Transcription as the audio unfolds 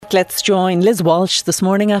traffic. Let's join Liz Walshe this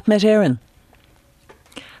morning at Éireann.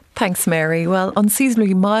 Thanks, Mary. Well,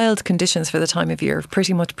 unseasonably mild conditions for the time of year have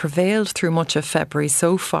pretty much prevailed through much of February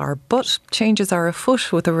so far, but changes are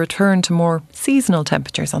afoot with a return to more seasonal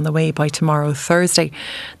temperatures on the way by tomorrow, Thursday.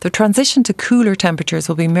 The transition to cooler temperatures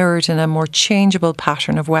will be mirrored in a more changeable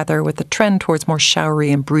pattern of weather, with the trend towards more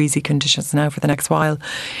showery and breezy conditions now for the next while.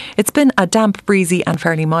 It's been a damp, breezy and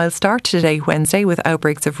fairly mild start to today, Wednesday, with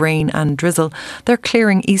outbreaks of rain and drizzle. They're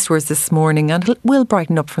clearing eastwards this morning and it will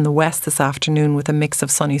brighten up from the west this afternoon with a mix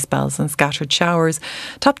of sunny spells and scattered showers.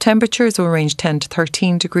 Top temperatures will range 10 to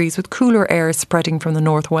 13 degrees, with cooler air spreading from the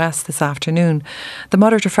northwest this afternoon. The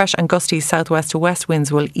moderate to fresh and gusty southwest to west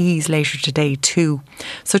winds will ease later today too.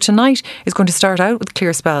 So tonight is going to start out with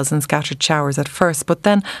clear spells and scattered showers at first, but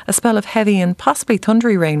then a spell of heavy and possibly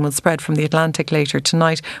thundery rain will spread from the Atlantic later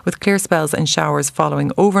tonight, with clear spells and showers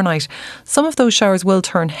following overnight. Some of those showers will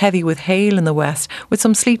turn heavy with hail in the west, with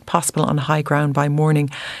some sleet possible on high ground by morning.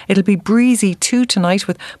 It'll be breezy too tonight,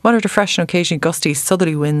 with moderate to fresh and occasionally gusty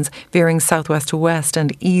southerly winds veering southwest to west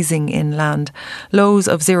and easing inland. Lows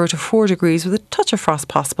of 0 to 4 degrees with a touch of frost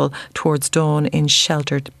possible towards dawn in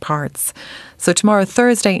sheltered parts. So tomorrow,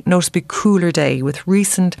 Thursday, noticeably cooler day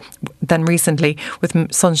than recently,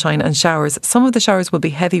 with sunshine and showers. Some of the showers will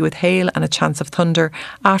be heavy with hail and a chance of thunder.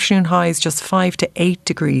 Afternoon highs just 5 to 8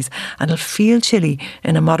 degrees, and it'll feel chilly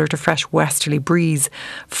in a moderate to fresh westerly breeze.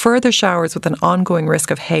 Further showers with an ongoing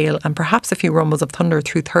risk of hail and perhaps a few rumbles of thunder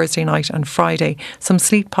through Thursday night and Friday. Some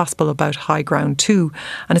sleet possible about high ground too.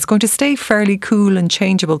 And it's going to stay fairly cool and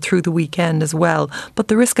changeable through the weekend as well, but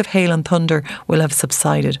the risk of hail and thunder will have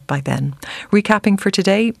subsided by then. Recapping for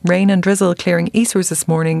today, rain and drizzle clearing eastwards this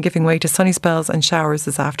morning, giving way to sunny spells and showers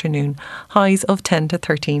this afternoon. Highs of 10 to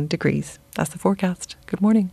 13 degrees. That's the forecast. Good morning.